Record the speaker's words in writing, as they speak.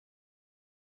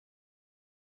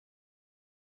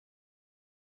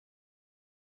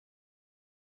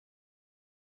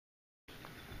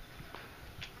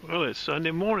Well, it's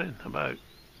Sunday morning, about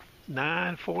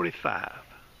 9:45.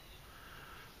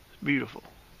 It's beautiful.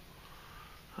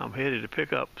 I'm headed to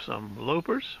pick up some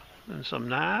loopers and some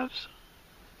knives,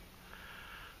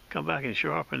 come back and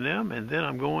sharpen them, and then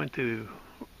I'm going to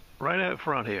right out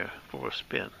front here for a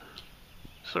spin.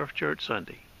 SurfChurch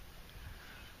Sunday.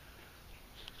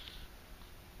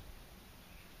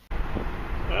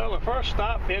 Well, the first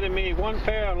stop headed me one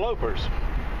pair of loopers.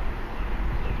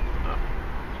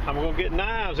 I'm going to get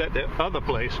knives at the other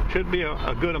place. Should be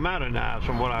a good amount of knives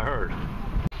from what I heard.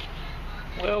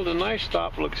 Well, the knife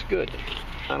stop looks good.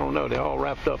 I don't know, they're all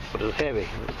wrapped up, but it's heavy.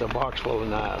 It's a box full of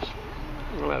knives.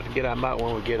 We'll have to get them out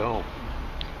when we get home.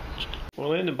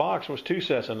 Well, in the box was 2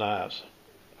 sets of knives.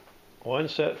 One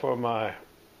set for my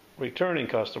returning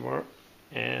customer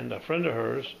and a friend of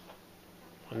hers,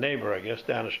 a neighbor, I guess,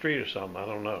 down the street or something, I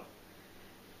don't know.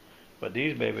 But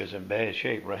these babies in bad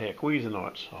shape right here.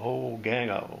 Cuisinarts, a whole gang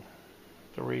of them.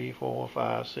 3, 4,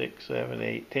 5, 6, 7,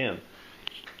 8, 10.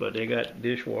 But they got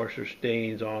dishwasher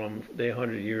stains on them. They're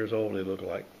 100 years old, they look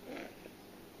like.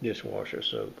 Dishwasher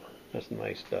soap. That's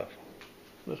nice stuff.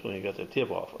 This one you got the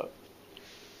tip off of.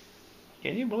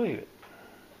 Can you believe it?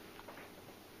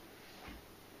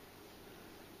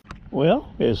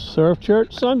 Well, it's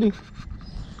SurfChurch Sunday.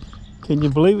 Can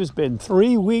you believe it's been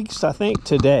 3 weeks, I think,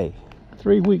 today.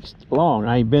 3 weeks long.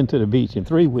 I ain't been to the beach in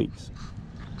 3 weeks.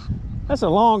 That's the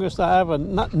longest I ever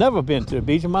never been to the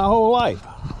beach in my whole life,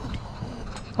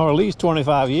 or at least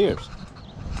 25 years.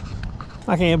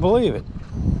 I can't believe it.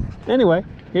 Anyway,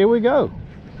 here we go.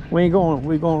 We're going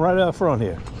right up front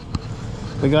here.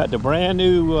 We got the brand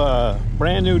new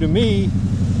to me,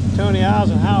 Tony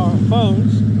Eisenhower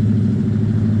phones.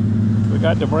 We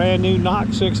got the brand new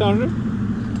Knox 600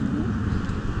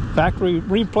 factory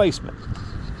replacement.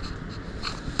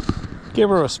 Give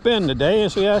her a spin today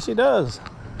and see how she does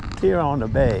here on the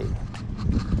bay.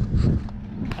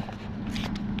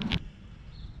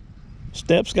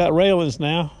 Steps got railings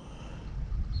now.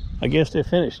 I guess they're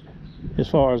finished as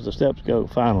far as the steps go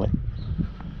finally.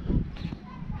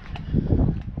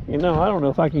 You know, I don't know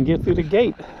if I can get through the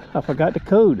gate. I forgot the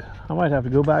code. I might have to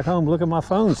go back home, look at my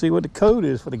phone, see what the code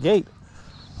is for the gate.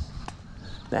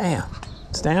 Damn,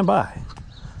 stand by.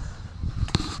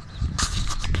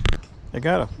 They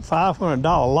got a $500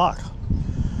 lock,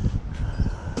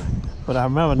 but I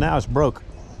remember now it's broke.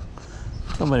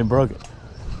 Somebody broke it.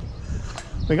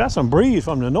 We got some breeze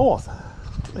from the north.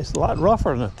 It's a lot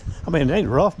rougher than, I mean, it ain't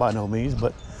rough by no means,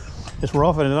 but it's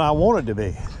rougher than I want it to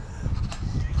be.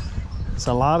 It's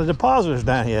a lot of depositors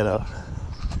down here though.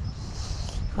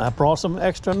 I brought some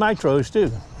extra nitros too.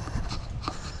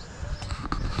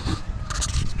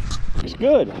 It's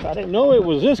good. I didn't know it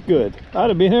was this good. I'd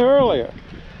have been here earlier.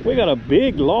 We got a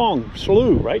big long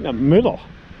slough right in the middle.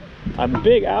 A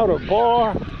big outer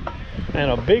bar and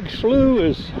a big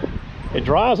slough it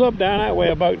dries up down that way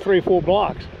about 3-4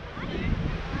 blocks.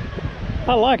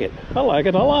 I like it. I like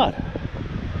it a lot.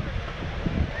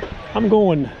 I'm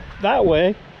going that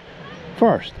way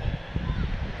first.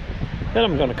 Then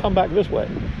I'm going to come back this way.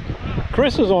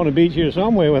 Chris is on the beach here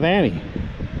somewhere with Annie.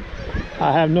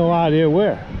 I have no idea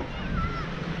where.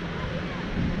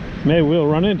 Maybe we'll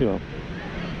run into him.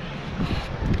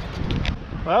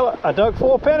 Well, I dug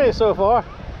 4 pennies so far.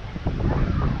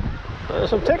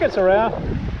 There's some tickets around.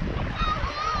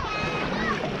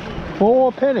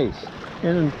 4 pennies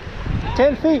in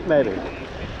 10 feet maybe.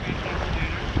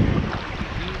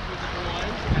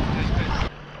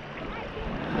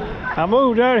 I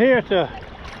moved out here to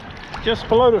just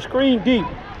below the screen deep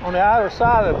on the outer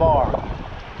side of the bar.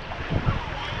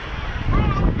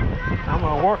 I'm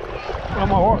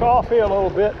gonna work off here a little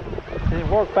bit and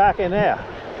work back in there.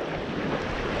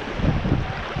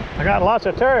 I got lots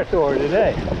of territory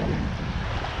today.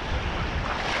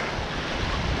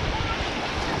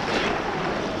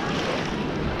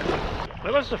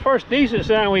 Well, that's the first decent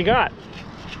sound we got.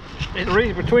 It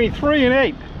reads between 3 and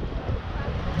 8.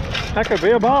 That could be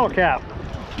a bottle cap.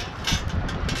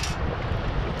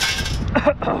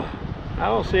 I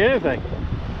don't see anything.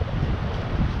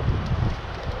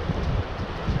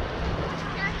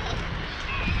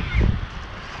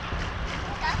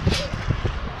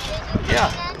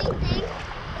 Yeah.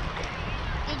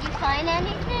 Did you find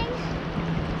anything?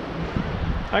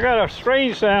 I got a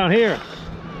strange sound here.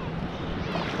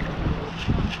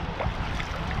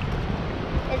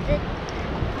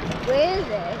 Where is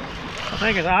it? I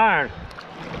think it's iron.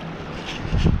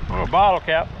 Or a bottle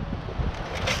cap.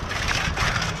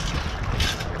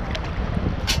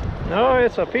 No,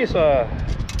 it's a piece of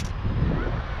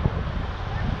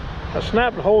a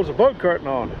snap that holds the boat curtain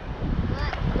on.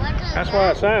 What That's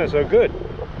why it sounded so good.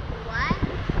 What?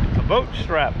 A boat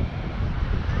strap.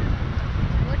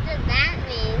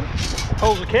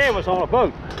 Holds the canvas on a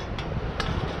boat.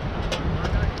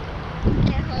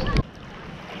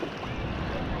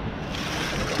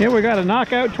 Here we got a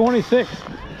knockout 26.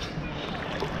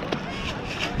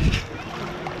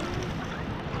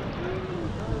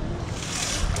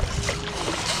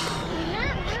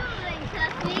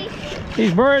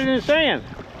 He's buried in the sand.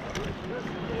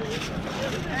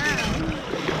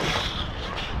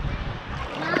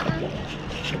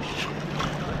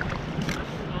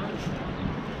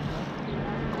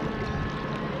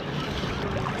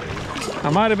 I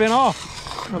might have been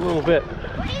off a little bit.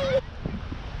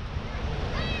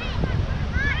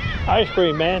 Ice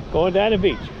cream man going down the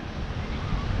beach.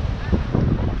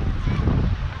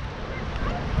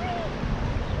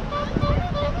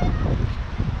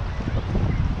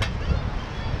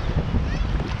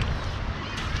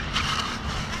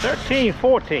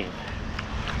 $13.14.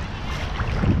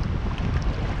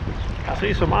 I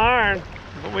see some iron,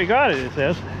 but we got it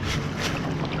says.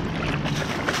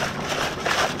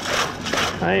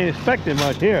 I ain't expecting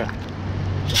much here.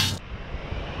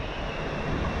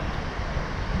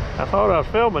 I thought I was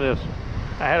filming this.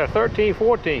 I had a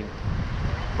 13-14,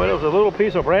 but it was a little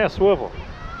piece of brass swivel.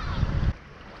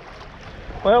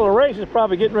 Well, the race is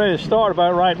probably getting ready to start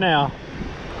about right now.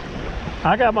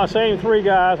 I got my same three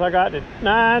guys. I got the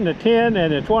 9, the 10,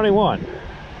 and the 21.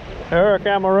 Eric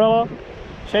Amarillo,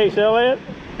 Chase Elliott,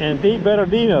 and Dee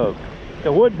Bettardino.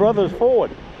 The Wood Brothers Ford.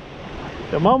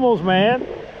 The Mumbles man,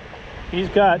 he's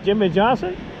got Jimmy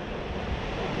Johnson,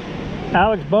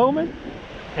 Alex Bowman,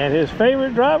 and his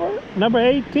favorite driver, number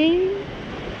 18,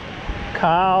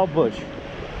 Kyle Busch.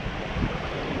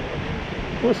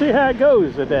 We'll see how it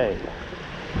goes today.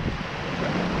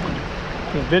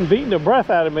 He's been beating the breath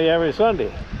out of me every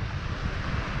Sunday.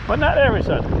 But not every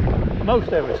Sunday,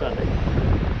 most every Sunday.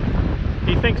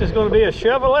 He thinks it's going to be a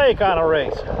Chevrolet kind of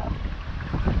race.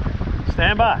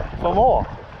 Stand by for more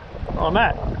on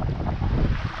that.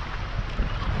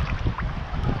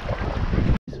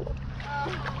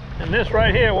 And this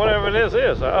right here, whatever this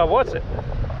is, what's it?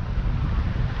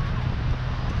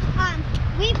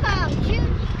 We found two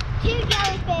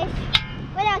jellyfish.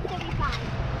 What else did we find?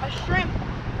 A shrimp.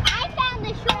 I found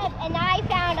the shrimp, and I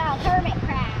found a hermit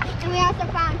crab. And we also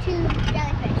found 2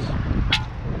 jellyfish.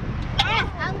 Yeah,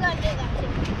 I'm going to do that too.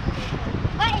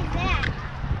 What is that?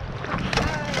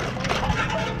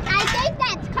 I think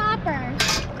that's copper.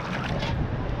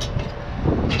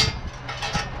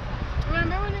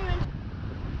 Remember when we went?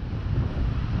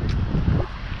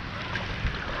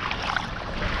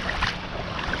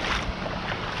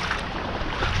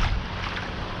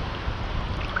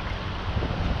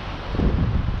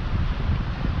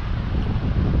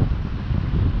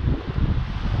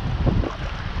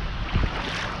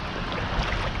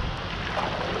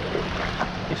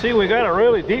 See, we got a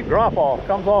really deep drop off.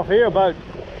 Comes off here about,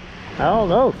 I don't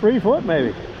know, 3 foot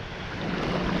maybe.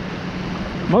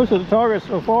 Most of the targets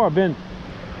so far have been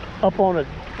up on it,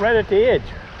 right at the edge.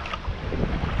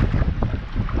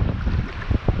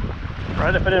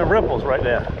 Right up in the ripples right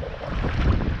there.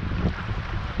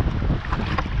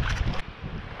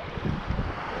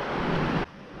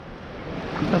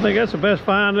 I think that's the best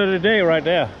find of the day right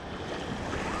there.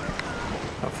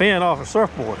 A fin off a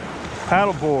surfboard,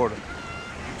 paddle board.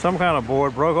 Some kind of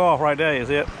board broke off right there, is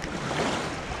it?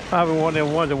 Probably one of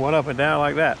them ones that went up and down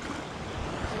like that.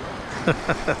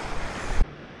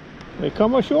 We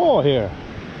come ashore here.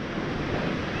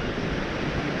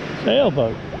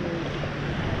 Sailboat.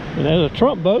 And there's a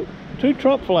Trump boat, 2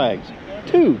 Trump flags.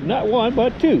 2, not 1,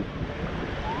 but 2.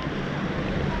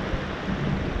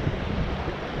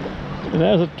 And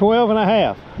there's a 12 and a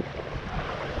half.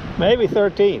 Maybe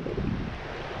 13.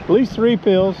 At least 3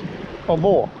 pills or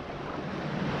more.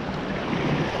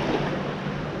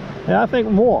 Yeah, I think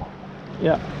more.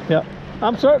 Yeah.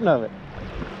 I'm certain of it.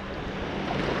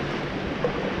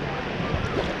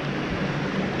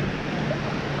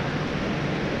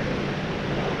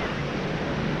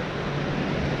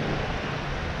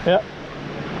 Yep.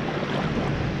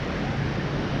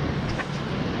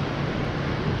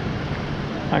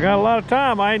 I got a lot of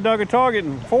time. I ain't dug a target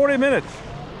in 40 minutes,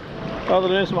 other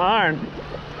than some iron.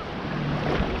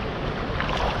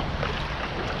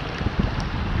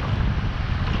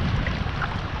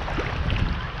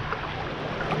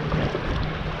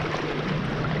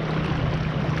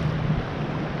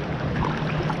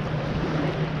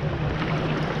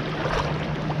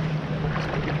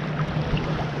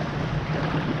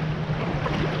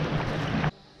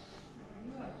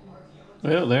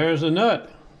 Well, there's a nut,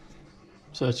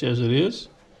 such as it is.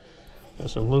 Got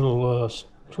some little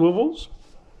swivels,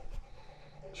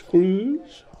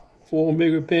 screws, 4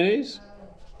 bigger pennies,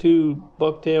 2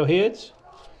 bucktail heads.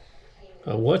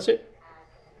 What's it?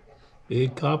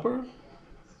 Big copper.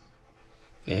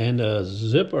 And a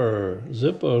zipper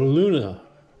Luna.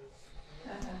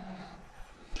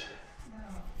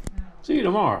 See you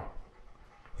tomorrow.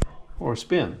 Or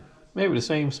spin. Maybe the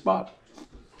same spot.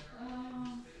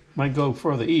 Might go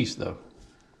further east though.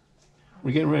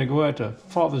 We're getting ready to go out to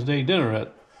Father's Day dinner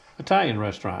at Italian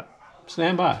restaurant.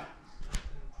 Stand by.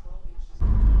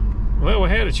 Well, we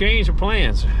had a change of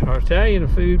plans. Our Italian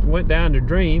food went down the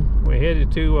drain. We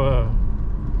headed to a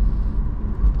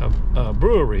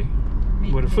brewery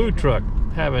with a food truck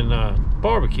having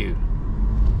barbecue.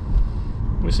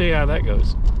 We'll see how that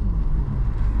goes.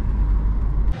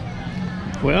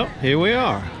 Well, here we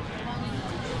are.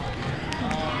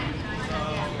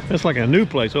 It's like a new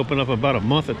place, opened up about a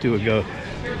month or two ago.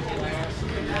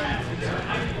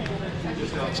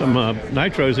 Some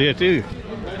nitros here too.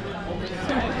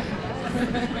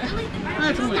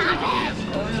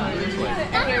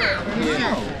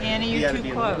 Annie, you're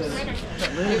too close.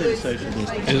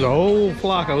 There's a whole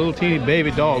flock of little teeny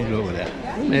baby dogs over there.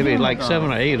 Maybe like 7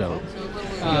 or 8 of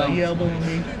them. You elbowing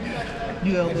me?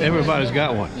 You elbowing Everybody's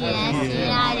got one. Yes,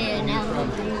 I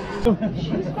do.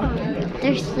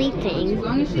 They're sleeping.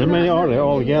 How many are there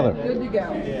all together?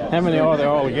 How many are there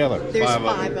all together? There's 5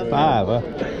 of them. 5, huh?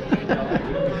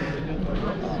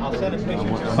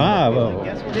 5 of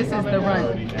them. This is the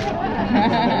run.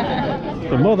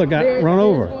 The mother got run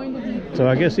over. So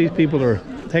I guess these people are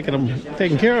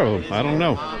taking care of them. I don't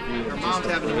know. Her mom's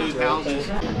having to move houses.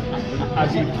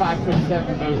 I've seen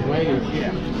 5'7" of those waves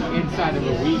inside of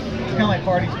a week. It's kind of like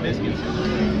Party's biscuits.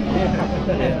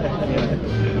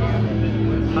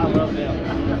 I love them.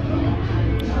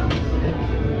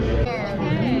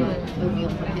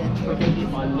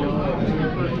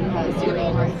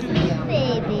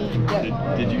 Baby.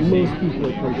 Did you Most people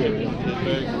are pretty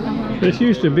good. This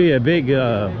used to be a big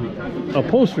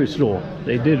upholstery store.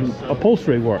 They did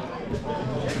upholstery work.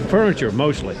 Furniture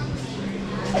mostly.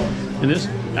 And this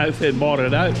outfit bought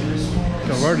it out,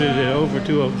 converted it over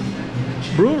to a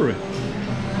brewery.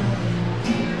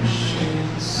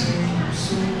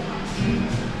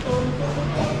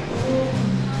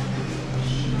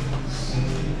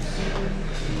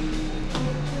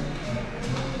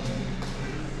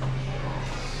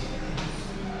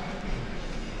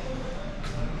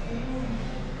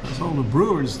 That's all the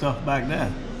brewing stuff back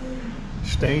there.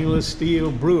 Stainless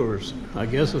steel brewers, I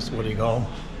guess that's what you call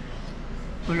them.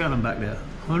 Look at them back there.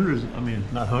 Hundreds, I mean,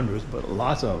 not hundreds, but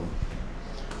lots of them.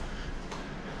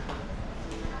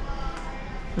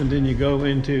 And then you go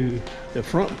into the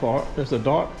front part. There's the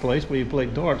dart place where you play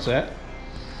darts at.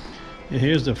 And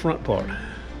here's the front part.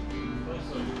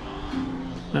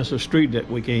 That's the street that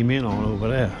we came in on over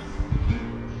there.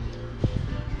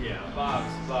 Yeah,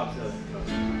 Bob's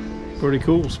Pretty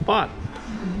cool spot.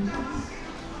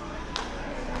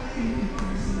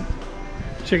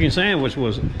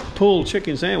 Pulled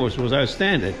chicken sandwich was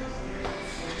outstanding.